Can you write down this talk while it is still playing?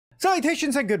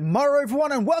Salutations and good morrow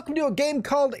everyone, and welcome to a game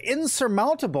called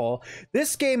Insurmountable.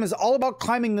 This game is all about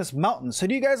climbing this mountain. So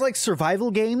do you guys like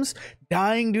survival games,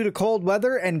 dying due to cold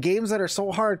weather, and games that are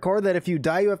so hardcore that if you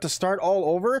die you have to start all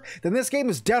over? Then this game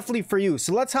is definitely for you.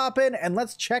 So let's hop in and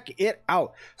let's check it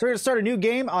out. So we're going to start a new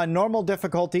game on normal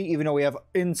difficulty, even though we have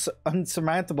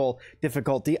insurmountable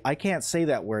difficulty. I can't say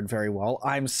that word very well.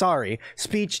 I'm sorry.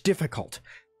 Speech difficult.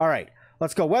 All right.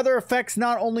 Let's go. Weather affects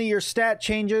not only your stat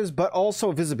changes, but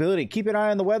also visibility. Keep an eye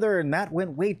on the weather, and that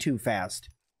went way too fast.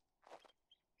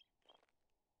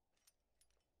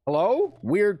 Hello?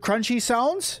 Weird crunchy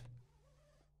sounds?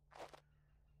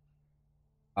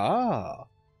 Ah.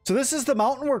 So this is the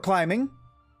mountain we're climbing.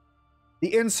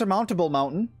 The Insurmountable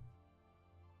mountain.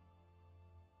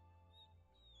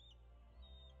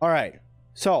 Alright.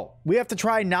 So, we have to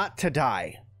try not to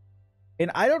die.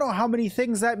 And I don't know how many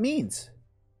things that means.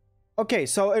 Okay,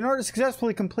 so in order to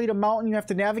successfully complete a mountain, you have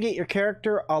to navigate your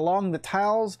character along the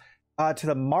tiles to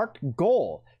the marked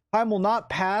goal. Time will not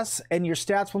pass, and your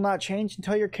stats will not change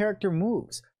until your character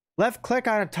moves. Left-click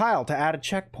on a tile to add a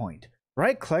checkpoint.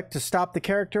 Right-click to stop the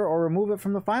character or remove it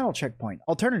from the final checkpoint.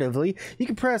 Alternatively, you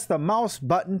can press the mouse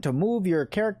button to move your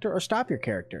character or stop your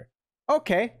character.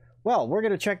 Okay, well, we're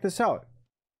going to check this out.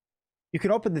 You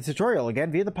can open the tutorial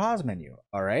again via the pause menu,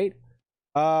 alright?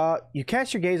 You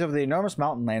cast your gaze over the enormous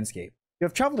mountain landscape. You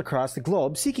have traveled across the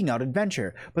globe seeking out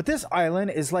adventure, but this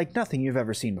island is like nothing you've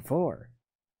ever seen before.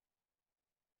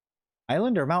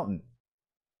 Island or mountain?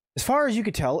 As far as you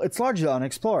could tell, it's largely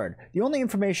unexplored. The only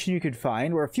information you could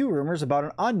find were a few rumors about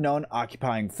an unknown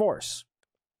occupying force.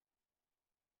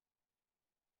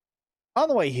 On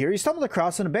the way here, you stumbled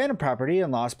across an abandoned property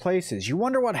and lost places. You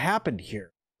wonder what happened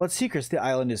here, what secrets the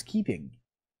island is keeping.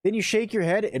 Then you shake your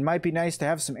head. It might be nice to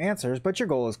have some answers, but your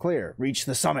goal is clear. Reach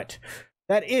the summit.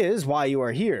 That is why you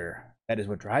are here. That is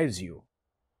what drives you.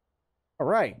 All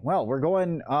right. Well, we're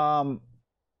going, Oh.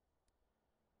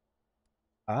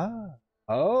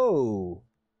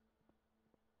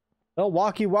 Well,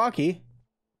 walkie-walkie.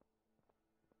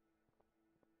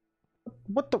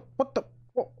 What?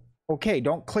 Whoa. Okay,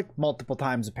 don't click multiple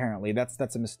times, apparently.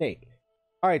 That's a mistake.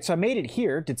 All right, so I made it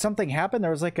here. Did something happen? There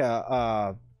was like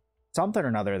a something or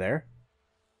another there.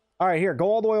 All right, here,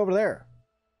 go all the way over there.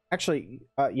 Actually,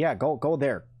 yeah, go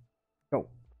there. Go.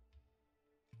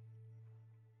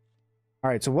 All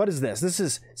right, so what is this? This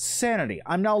is sanity.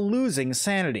 I'm now losing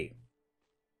sanity.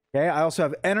 Okay, I also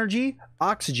have energy,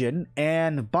 oxygen,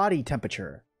 and body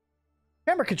temperature.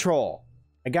 Camera control.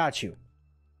 I got you.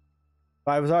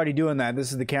 I was already doing that.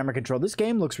 This is the camera control. This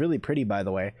game looks really pretty, by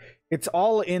the way. It's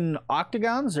all in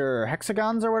octagons or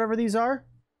hexagons or whatever these are.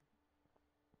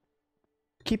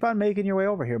 Keep on making your way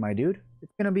over here, my dude.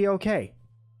 It's gonna be okay.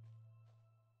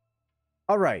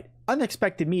 Alright,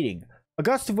 unexpected meeting. A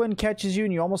gust of wind catches you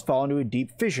and you almost fall into a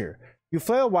deep fissure. You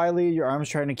flail wildly, your arms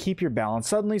trying to keep your balance.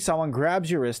 Suddenly, someone grabs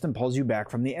your wrist and pulls you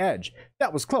back from the edge.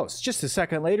 That was close. Just a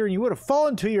second later, and you would have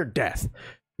fallen to your death.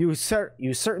 You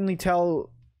sternly tell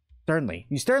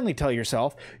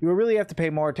yourself you will really have to pay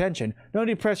more attention. Don't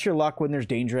depress your luck when there's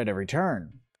danger at every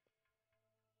turn.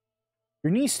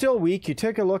 Your knee's still weak. You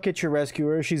take a look at your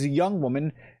rescuer. She's a young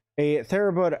woman, a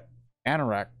Therabod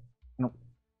anorak.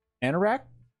 Anorak?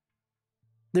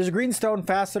 There's a green stone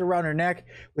fastened around her neck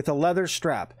with a leather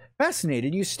strap.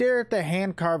 Fascinated, you stare at the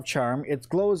hand-carved charm. Its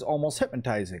glow is almost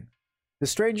hypnotizing. The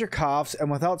stranger coughs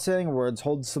and without saying words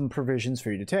holds some provisions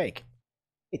for you to take.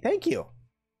 Hey, thank you.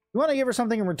 You want to give her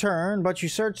something in return, but you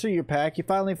search through your pack. You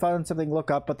finally find something,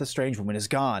 look up, but the strange woman is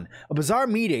gone. A bizarre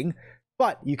meeting.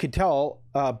 But you can tell,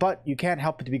 but you can't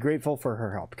help but to be grateful for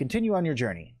her help. Continue on your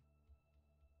journey.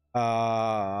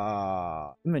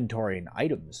 Inventory and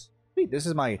items. Sweet, this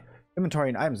is my inventory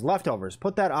and items. Leftovers.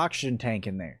 Put that oxygen tank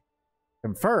in there.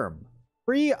 Confirm.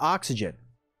 Free oxygen.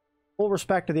 Full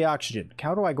respect to the oxygen.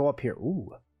 How do I go up here? Ooh.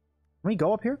 Can we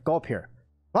go up here? Go up here.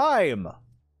 Climb! Is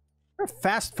there a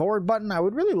fast forward button? I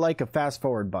would really like a fast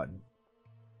forward button.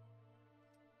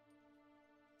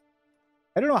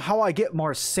 I don't know how I get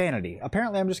more sanity.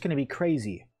 Apparently, I'm just going to be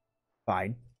crazy.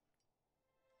 Fine.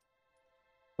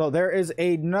 So there is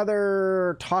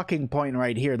another talking point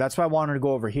right here. That's why I wanted to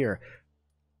go over here.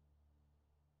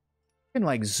 You can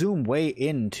like zoom way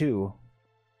in too.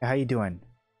 How you doing?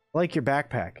 I like your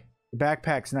backpack. The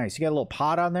backpack's nice. You got a little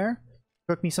pot on there?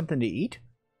 Cook me something to eat?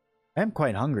 I'm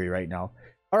quite hungry right now.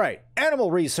 All right,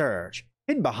 animal research.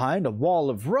 Hidden behind a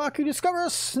wall of rock, you discover a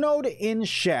snowed-in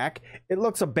shack. It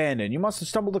looks abandoned. You must have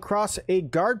stumbled across a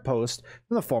guard post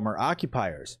from the former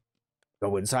occupiers.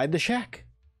 Go inside the shack.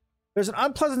 There's an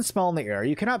unpleasant smell in the air.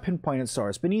 You cannot pinpoint its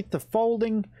source. Beneath the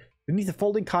folding Beneath the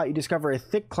folding cot, you discover a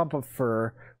thick clump of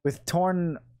fur with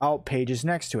torn out pages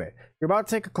next to it. You're about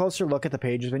to take a closer look at the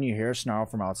pages when you hear a snarl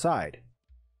from outside.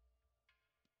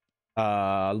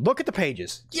 Look at the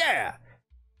pages. Yeah!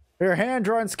 They're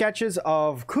hand-drawn sketches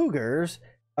of cougars.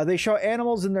 They show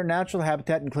animals in their natural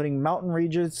habitat, including mountain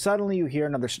regions. Suddenly, you hear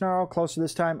another snarl, closer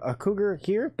this time. A cougar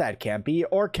here? That can't be.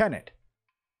 Or can it?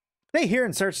 Stay here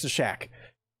and search the shack.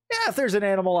 Yeah, if there's an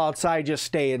animal outside, just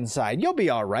stay inside. You'll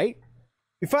be all right.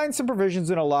 You find some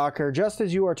provisions in a locker. Just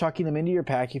as you are tucking them into your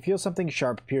pack, you feel something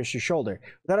sharp pierce your shoulder.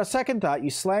 Without a second thought, you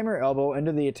slam your elbow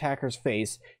into the attacker's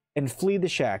face and flee the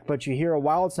shack, but you hear a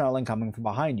wild snarling coming from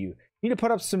behind you. You need to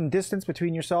put up some distance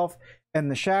between yourself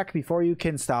and the shack before you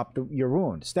can stop your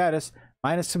wound. Status,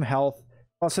 minus some health,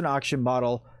 plus an oxygen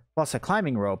bottle, plus a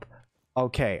climbing rope.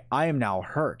 Okay, I am now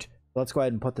hurt. Let's go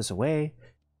ahead and put this away.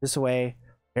 This away.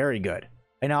 Very good.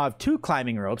 I now have 2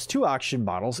 climbing ropes, 2 oxygen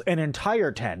bottles, an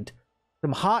entire tent,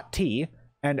 some hot tea,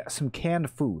 and some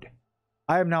canned food.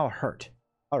 I am now hurt.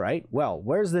 Alright, well,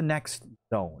 where's the next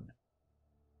zone?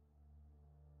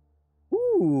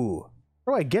 Ooh,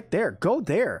 how do I get there? Go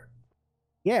there.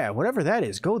 Yeah, whatever that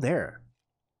is, go there.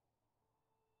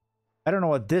 I don't know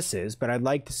what this is, but I'd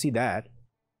like to see that.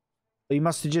 You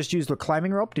must have just used the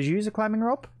climbing rope. Did you use a climbing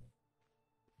rope?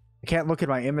 I can't look at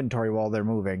my inventory while they're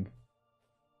moving.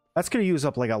 That's going to use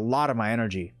up like a lot of my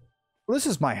energy. Well, this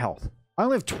is my health. I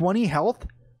only have 20 health.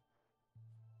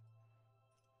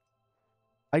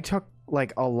 I took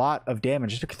like a lot of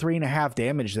damage. I took 3.5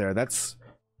 damage there. That's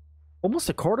almost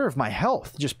a quarter of my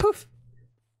health. Just poof.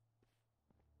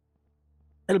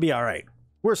 It'll be all right.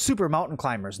 We're super mountain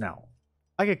climbers now.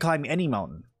 I could climb any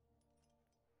mountain.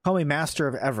 Call me Master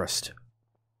of Everest.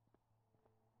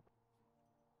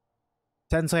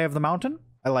 Sensei of the Mountain?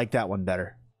 I like that one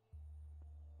better.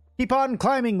 Keep on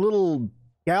climbing, little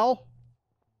gal.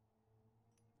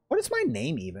 What is my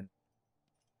name even?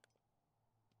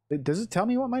 Does it tell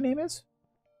me what my name is?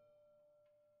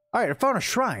 Alright, I found a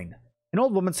shrine. An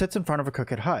old woman sits in front of a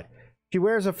crooked hut. She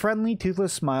wears a friendly,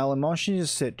 toothless smile and motions you to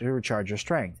sit to recharge your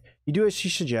strength. You do as she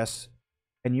suggests,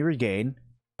 and you regain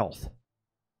health.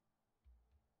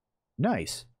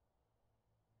 Nice.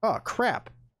 Oh, crap.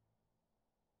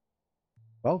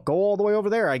 Well, go all the way over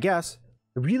there, I guess.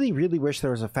 I really, really wish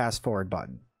there was a fast forward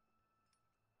button.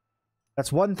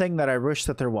 That's one thing that I wish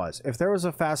that there was. If there was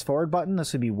a fast forward button,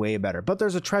 this would be way better. But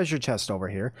there's a treasure chest over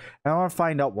here, and I want to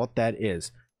find out what that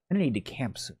is. I need to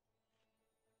camp soon.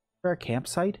 Is there a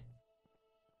campsite?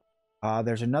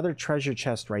 There's another treasure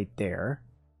chest right there.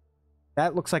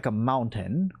 That looks like a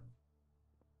mountain.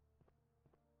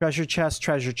 Treasure chest,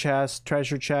 treasure chest,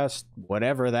 treasure chest,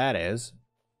 whatever that is.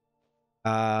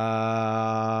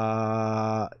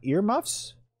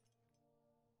 Earmuffs?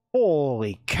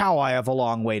 Holy cow, I have a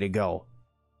long way to go.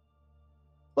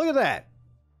 Look at that.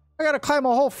 I gotta climb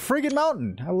a whole friggin'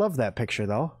 mountain. I love that picture,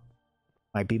 though.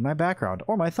 Might be my background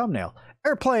or my thumbnail.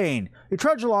 Airplane! You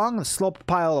trudge along a sloped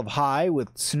pile of high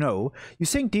with snow. You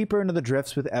sink deeper into the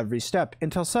drifts with every step,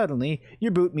 until suddenly,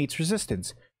 your boot meets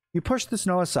resistance. You push the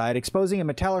snow aside, exposing a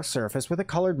metallic surface with the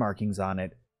colored markings on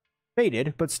it.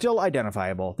 Faded, but still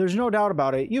identifiable. There's no doubt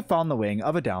about it, you found the wing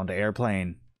of a downed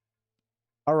airplane.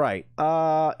 Alright,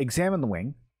 examine the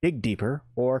wing, dig deeper,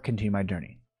 or continue my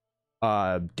journey.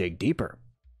 Dig deeper.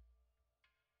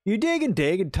 You dig and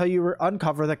dig until you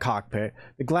uncover the cockpit.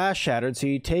 The glass shattered, so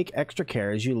you take extra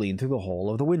care as you lean through the hole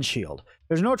of the windshield.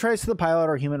 There's no trace of the pilot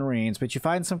or human remains, but you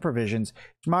find some provisions.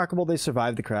 It's remarkable they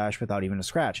survived the crash without even a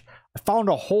scratch. I found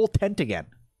a whole tent again.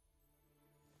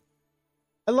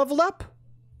 I leveled up.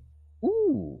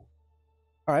 Ooh.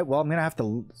 Alright, well, I'm going to have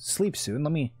to sleep soon.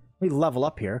 Let me level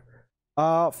up here.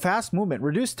 Fast movement.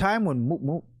 Reduce time when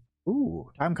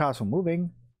time cost when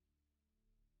moving.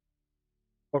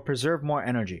 Or preserve more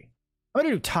energy. I'm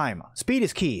going to do time. Speed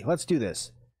is key. Let's do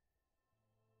this.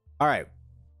 Alright.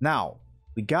 Now,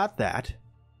 we got that.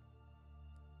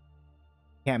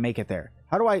 Can't make it there.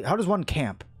 How does one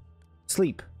camp?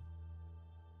 Sleep.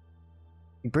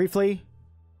 Briefly.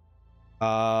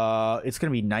 It's going to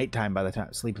be nighttime by the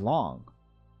time. Sleep long.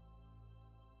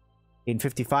 Gain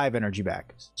 55 energy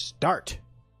back. Start.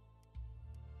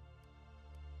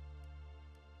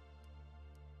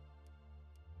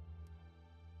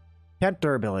 Tent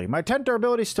durability. My tent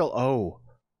durability is still...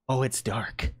 Oh, it's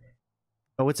dark.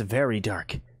 Oh, it's very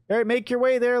dark. Alright, make your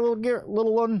way there,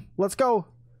 little one. Let's go.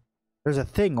 There's a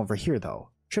thing over here, though.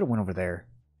 Should have went over there.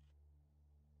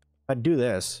 I'd do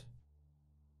this.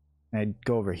 I'd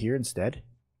go over here instead.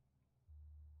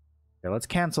 Okay, let's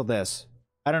cancel this.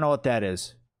 I don't know what that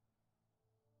is.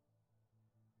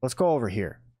 Let's go over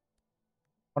here.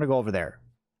 I want to go over there.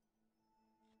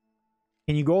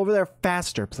 Can you go over there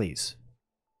faster, please?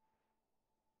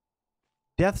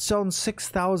 Death zone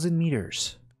 6,000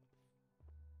 meters.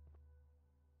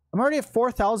 I'm already at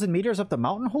 4,000 meters up the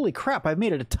mountain? Holy crap, I've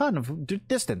made it a ton of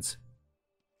distance.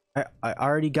 I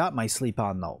already got my sleep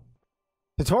on, though.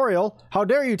 Tutorial? How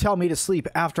dare you tell me to sleep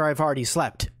after I've already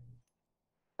slept?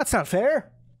 That's not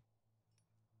fair.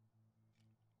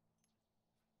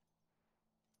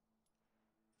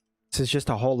 This is just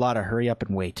a whole lot of hurry up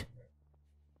and wait.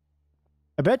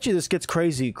 I bet you this gets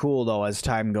crazy cool, though, as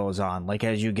time goes on. Like,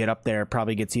 as you get up there, it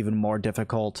probably gets even more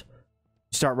difficult.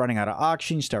 You start running out of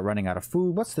oxygen, you start running out of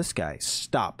food. What's this guy?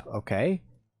 Stop. Okay.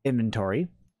 Inventory.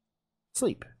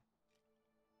 Sleep.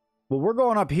 Well, we're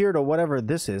going up here to whatever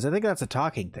this is. I think that's a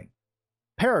talking thing.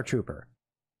 Paratrooper.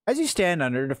 As you stand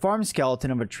under a deformed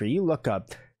skeleton of a tree, you look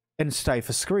up and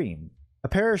stifle a scream. A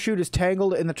parachute is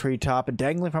tangled in the treetop and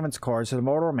dangling from its cords are the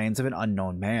mortal remains of an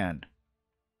unknown man.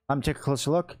 Take a closer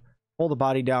look. Hold the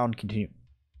body down. Continue.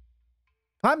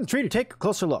 Climb the tree to take a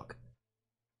closer look.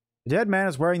 The dead man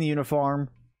is wearing the uniform.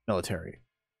 Military.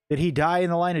 Did he die in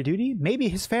the line of duty? Maybe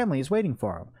his family is waiting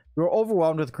for him. You are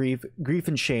overwhelmed with grief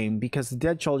and shame because the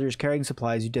dead soldier is carrying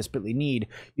supplies you desperately need.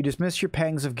 You dismiss your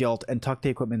pangs of guilt and tuck the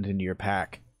equipment into your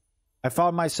pack. I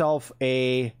found myself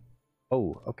a...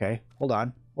 Oh, okay. Hold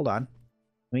on. Hold on.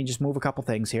 Let me just move a couple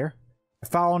things here. I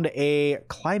found a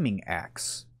climbing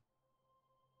axe.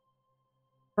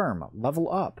 Firm.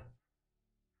 Level up.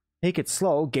 Take it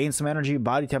slow. Gain some energy,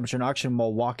 body temperature, and oxygen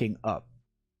while walking up.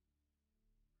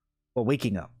 Well,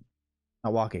 waking up.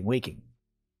 Not walking. Waking.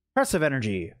 Impressive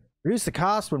energy. Reduce the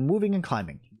cost when moving and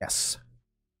climbing. Yes.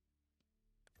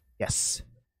 Yes.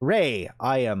 Ray,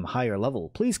 I am higher level.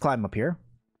 Please climb up here.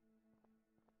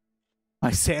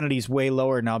 My sanity's way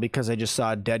lower now because I just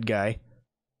saw a dead guy.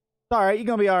 Alright, you're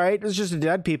gonna be alright. It's just a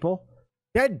dead people.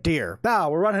 Dead deer. Wow,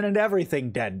 we're running into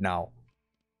everything dead now.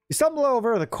 You stumble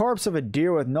over the corpse of a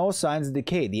deer with no signs of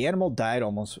decay. The animal died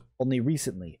only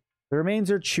recently. The remains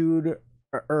are chewed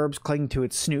herbs cling to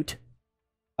its snoot.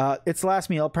 Its last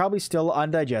meal, probably still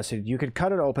undigested. You could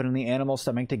cut it open in the animal's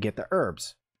stomach to get the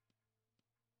herbs.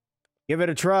 Give it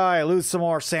a try. Lose some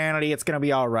more sanity. It's going to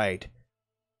be all right.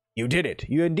 You did it.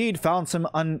 You indeed found some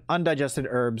undigested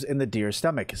herbs in the deer's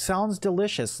stomach. Sounds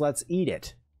delicious. Let's eat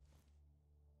it.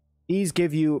 These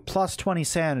give you plus 20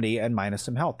 sanity and minus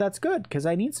some health. That's good, because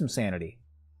I need some sanity.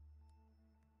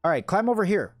 All right, climb over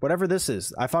here. Whatever this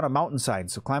is. I found a mountain sign,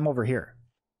 so climb over here.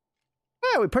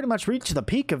 Yeah, we pretty much reached the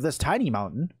peak of this tiny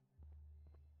mountain.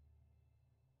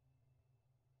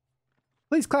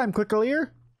 Please climb quickly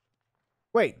here.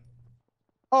 Wait.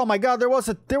 Oh my god, there was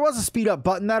a speed up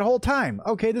button that whole time.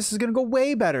 Okay, this is going to go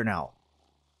way better now.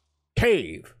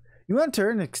 Cave. You enter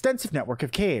an extensive network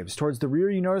of caves. Towards the rear,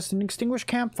 you notice an extinguished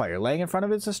campfire. Laying in front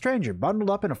of it is a stranger, bundled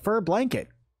up in a fur blanket.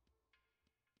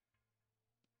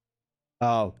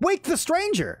 Wake the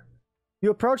stranger! You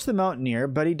approach the mountaineer,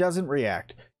 but he doesn't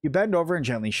react. You bend over and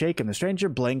gently shake him. The stranger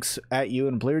blinks at you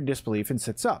in bleared disbelief and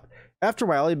sits up. After a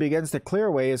while, he begins to clear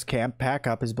away his camp, pack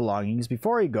up his belongings.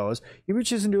 Before he goes, he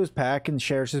reaches into his pack and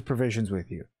shares his provisions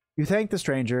with you. You thank the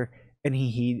stranger, and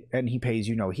he pays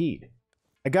you no heed.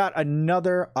 I got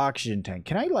another oxygen tank.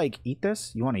 Can I, like, eat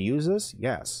this? You want to use this?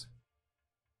 Yes.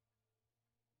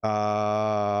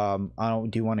 I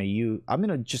don't... Do you want to use... I'm going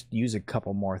to just use a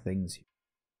couple more things.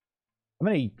 I'm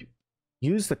going to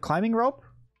use the climbing rope?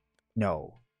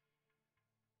 No.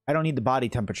 I don't need the body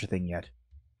temperature thing yet.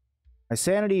 My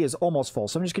sanity is almost full,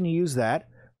 so I'm just going to use that.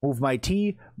 Move my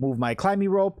tea, move my climbing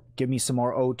rope, give me some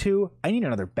more O2. I need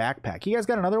another backpack. You guys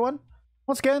got another one?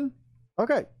 Once again?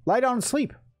 Okay. Lie down and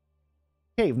sleep.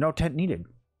 Cave, no tent needed.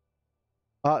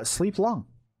 Sleep long.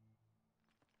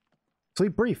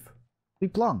 Sleep brief.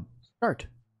 Sleep long. Start.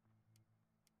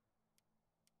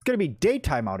 It's going to be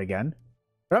daytime out again,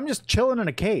 but I'm just chilling in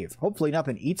a cave. Hopefully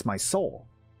nothing eats my soul.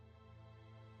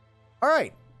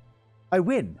 Alright. I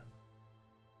win.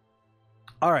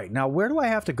 Alright, now where do I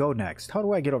have to go next? How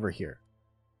do I get over here?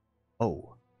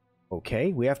 Oh.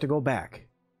 Okay, we have to go back.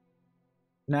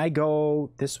 Can I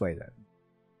go this way then?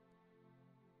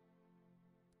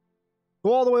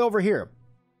 Go all the way over here.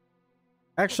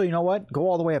 Actually, you know what? Go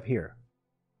all the way up here.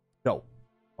 Go.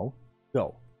 Oh.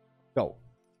 Go. Go.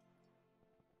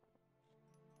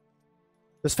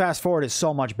 This fast forward is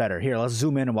so much better. Here, let's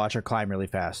zoom in and watch her climb really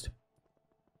fast.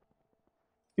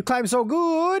 You climb so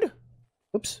good!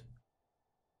 Oops.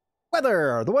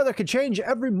 Weather! The weather can change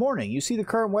every morning. You see the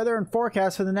current weather and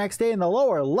forecast for the next day in the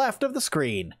lower left of the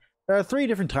screen. There are 3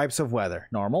 different types of weather.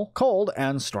 Normal, cold,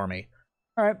 and stormy.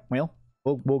 Alright, well,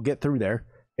 we'll get through there.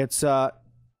 It's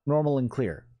normal and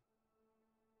clear.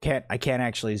 I can't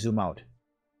actually zoom out.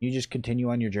 You just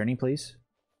continue on your journey, please?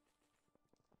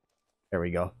 There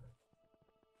we go.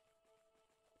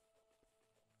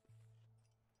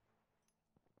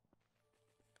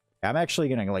 I'm actually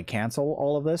gonna like cancel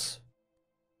all of this.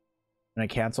 And I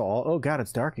cancel all. Oh god,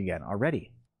 it's dark again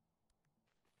already.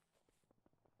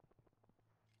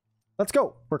 Let's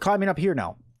go. We're climbing up here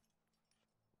now.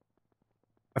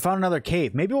 I found another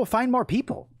cave. Maybe we'll find more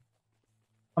people.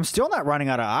 I'm still not running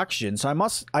out of oxygen, so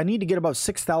I need to get above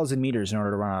 6,000 meters in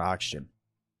order to run out of oxygen.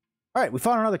 All right, we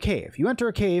found another cave. You enter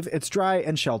a cave. It's dry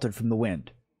and sheltered from the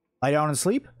wind. Lie down and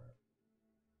sleep.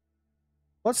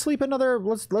 Let's sleep another.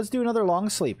 Let's do another long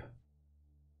sleep.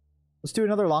 Let's do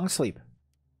another long sleep.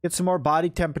 Get some more body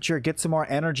temperature. Get some more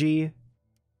energy.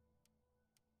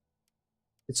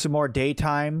 Get some more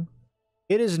daytime.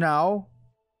 It is now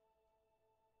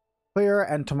clear,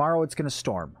 and tomorrow it's going to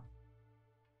storm.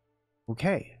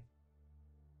 Okay.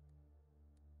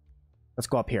 Let's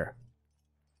go up here.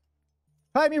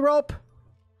 Tie me rope.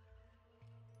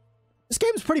 This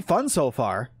game's pretty fun so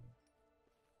far.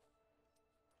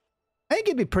 I think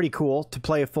it'd be pretty cool to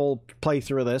play a full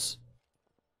playthrough of this.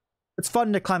 It's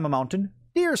fun to climb a mountain.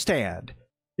 Deer stand.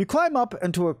 You climb up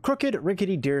into a crooked,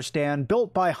 rickety deer stand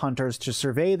built by hunters to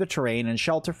survey the terrain and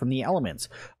shelter from the elements.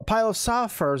 A pile of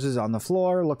soft furs is on the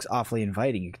floor, looks awfully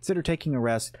inviting. You consider taking a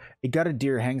rest. A gutted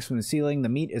deer hangs from the ceiling. The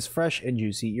meat is fresh and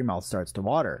juicy. Your mouth starts to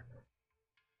water.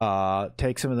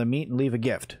 Take some of the meat and leave a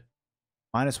gift.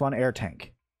 -1 air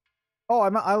tank. Oh,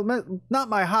 I'm not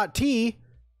my hot tea.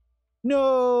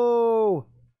 No!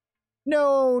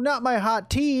 No, not my hot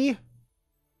tea.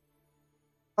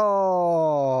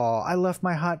 Oh, I left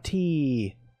my hot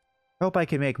tea. I hope I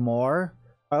can make more.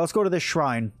 All right, let's go to this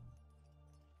shrine.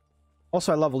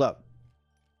 Also, I leveled up.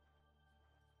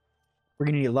 We're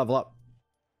gonna need to level up.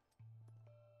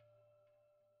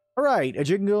 All right, a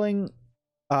jingling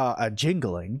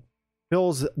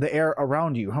fills the air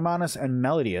around you, harmonious and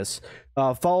melodious,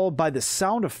 followed by the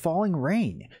sound of falling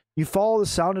rain. You follow the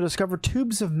sound to discover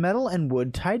tubes of metal and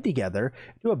wood tied together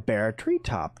to a bare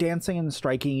treetop, dancing and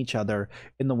striking each other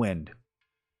in the wind.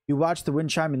 You watch the wind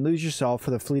chime and lose yourself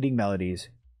for the fleeting melodies.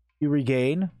 You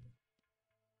regain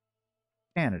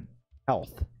sanity,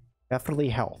 health, definitely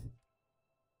health.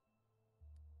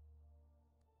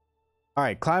 All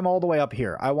right, climb all the way up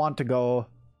here. I want to go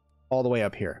all the way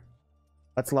up here.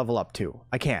 Let's level up too.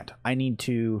 I can't. I need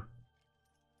to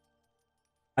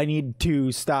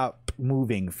stop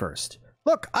moving first.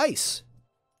 Look, ice.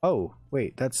 Oh,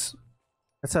 wait, that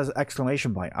says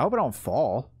exclamation point. I hope I don't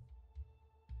fall.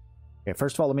 Okay,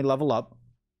 first of all, let me level up.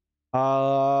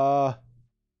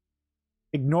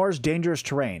 Ignores dangerous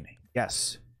terrain.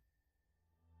 Yes.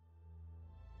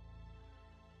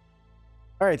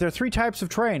 All right, there are 3 types of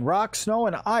terrain: rock, snow,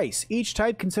 and ice. Each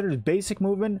type considers basic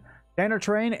movement, standard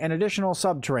terrain, and additional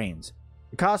subterrains.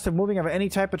 The cost of moving of any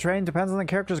type of terrain depends on the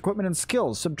character's equipment and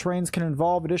skills. Subterrains can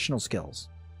involve additional skills.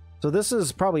 So this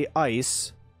is probably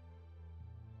ice.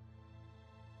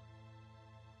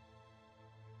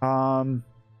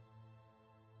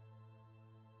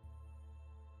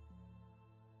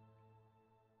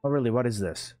 Oh, really, what is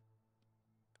this?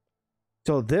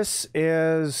 So this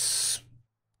is...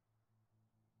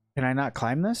 Can I not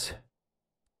climb this?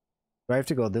 Do I have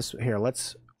to go this way? Here,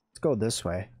 let's go this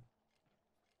way.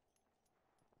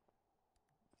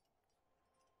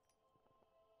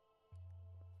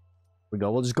 We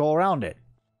go. We'll just go around it.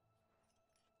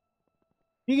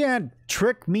 You can't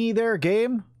trick me there,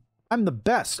 game. I'm the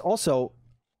best. Also,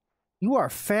 you are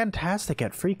fantastic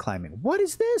at free climbing. What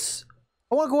is this?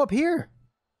 I want to go up here.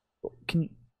 Can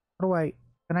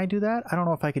I do that? I don't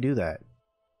know if I could do that.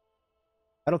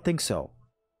 I don't think so.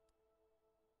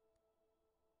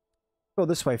 Go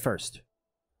this way first.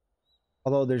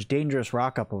 Although there's dangerous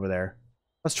rock up over there.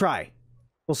 Let's try.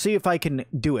 We'll see if I can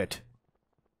do it.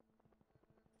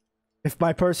 If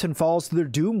my person falls to their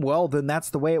doom, well, then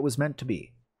that's the way it was meant to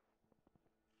be.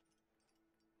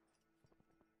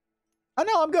 Oh,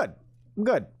 no, I'm good. I'm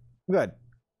good. I'm good.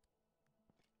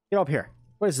 Get up here.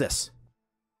 What is this?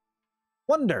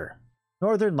 Wonder.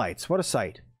 Northern Lights. What a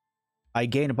sight. I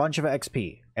gain a bunch of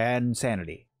XP and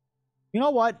sanity. You know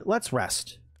what? Let's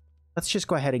rest. Let's just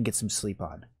go ahead and get some sleep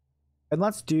on. And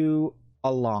let's do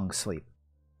a long sleep.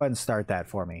 Go ahead and start that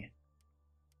for me.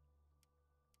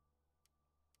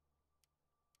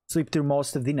 Sleep through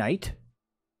most of the night.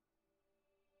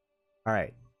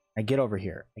 Alright. I get over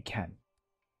here. I can.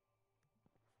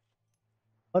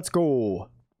 Let's go.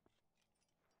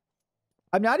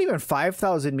 I'm not even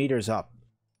 5,000 meters up.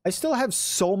 I still have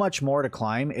so much more to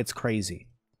climb. It's crazy.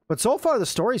 But so far, the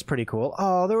story's pretty cool.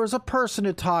 Oh, there was a person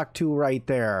to talk to right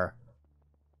there.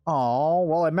 Oh,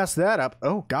 well, I messed that up.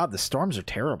 Oh, God, the storms are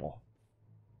terrible.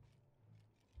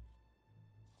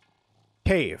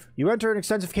 Cave. You enter an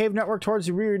extensive cave network. Towards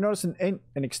the rear, you notice an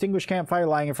extinguished campfire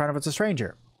lying in front of it. It's a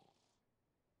stranger.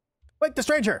 Wake the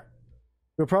stranger!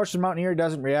 You approach the mountaineer, he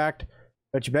doesn't react,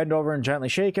 but you bend over and gently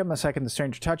shake him. The second the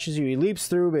stranger touches you, he leaps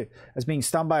through, but as being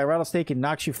stunned by a rattlesnake and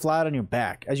knocks you flat on your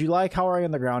back. As you lie cowering on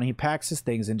the ground, he packs his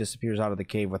things and disappears out of the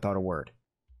cave without a word.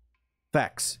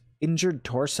 Effects. Injured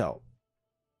torso.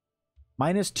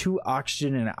 -2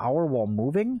 oxygen an hour while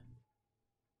moving?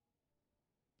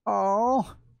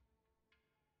 Oh.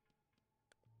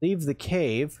 Leave the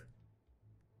cave.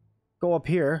 Go up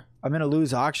here. I'm going to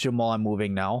lose oxygen while I'm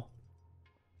moving now.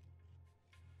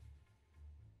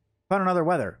 Found another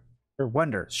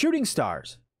wonder. Shooting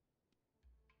stars.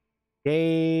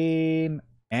 Gain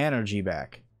energy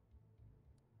back.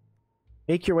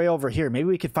 Make your way over here. Maybe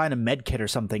we could find a med kit or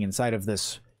something inside of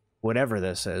this, whatever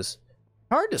this is.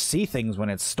 Hard to see things when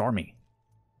it's stormy.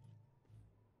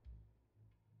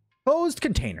 Closed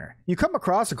container. You come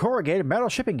across a corrugated metal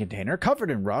shipping container covered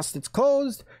in rust. It's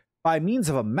closed by means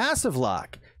of a massive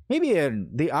lock. Maybe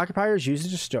the occupiers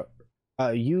used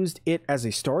it as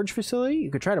a storage facility. You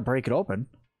could try to break it open.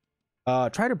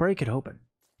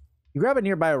 You grab a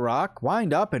nearby rock,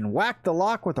 wind up, and whack the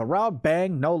lock with a loud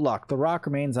bang. No luck. The rock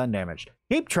remains undamaged.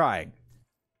 Keep trying.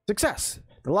 Success.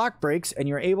 The lock breaks, and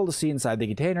you're able to see inside the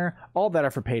container. All that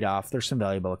effort paid off. There's some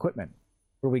valuable equipment.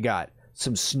 What do we got?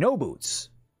 Some snow boots.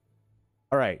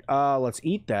 All right. Let's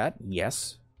eat that.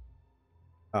 Yes.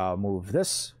 Move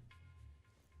this.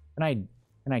 Can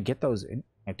I get those in?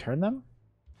 Can I turn them?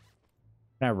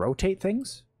 Can I rotate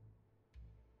things?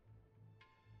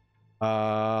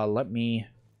 Let me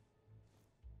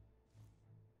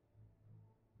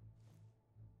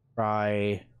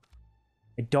try.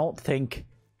 I don't think,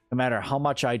 no matter how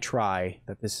much I try,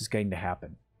 that this is going to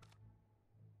happen.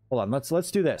 Hold on,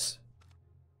 let's do this.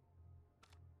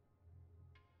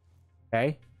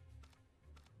 Okay.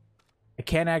 I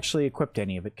can't actually equip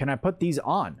any of it. Can I put these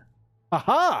on?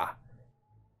 Aha!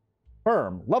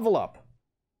 Firm. Level up.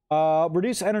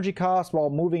 Reduce energy cost while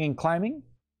moving and climbing.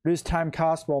 Reduce time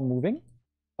cost while moving.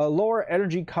 Lower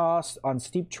energy cost on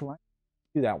steep terrain.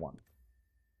 Do that one.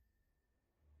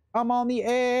 I'm on the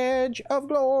edge of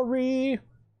glory.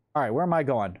 All right, where am I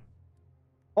going?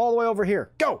 All the way over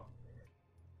here. Go!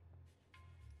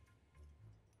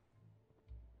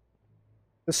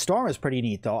 The storm is pretty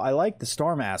neat, though. I like the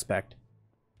storm aspect.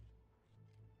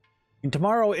 And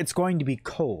tomorrow, it's going to be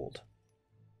cold.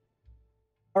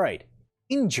 All right.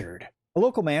 Injured. A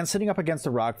local man sitting up against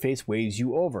a rock face waves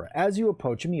you over. As you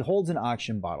approach him, he holds an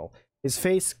oxygen bottle. His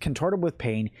face contorted with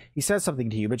pain. He says something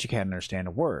to you, but you can't understand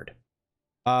a word.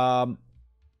 Find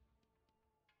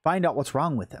out what's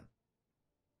wrong with him.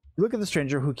 You look at the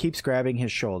stranger who keeps grabbing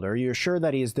his shoulder. You're sure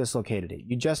that he has dislocated it.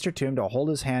 You gesture to him to hold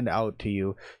his hand out to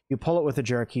you. You pull it with a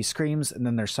jerk. He screams, and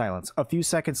then there's silence. A few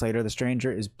seconds later, the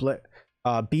stranger is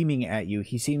beaming at you.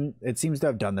 It seems to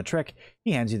have done the trick.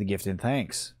 He hands you the gift in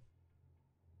thanks.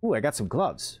 Ooh, I got some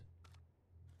gloves.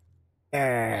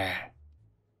 And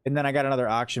then I got another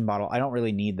oxygen bottle. I don't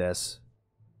really need this.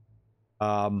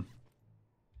 I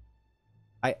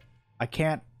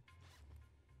can't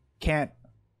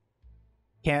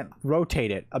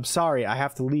rotate it. I'm sorry, I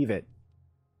have to leave it.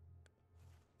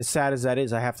 As sad as that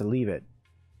is, I have to leave it.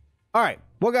 All right.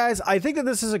 Well, guys, I think that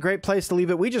this is a great place to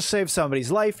leave it. We just saved somebody's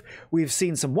life. We've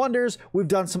seen some wonders. We've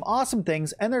done some awesome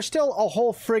things. And there's still a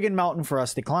whole friggin' mountain for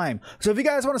us to climb. So if you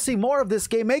guys want to see more of this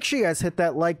game, make sure you guys hit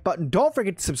that like button. Don't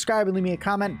forget to subscribe and leave me a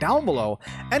comment down below.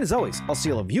 And as always, I'll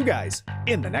see all of you guys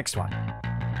in the next one.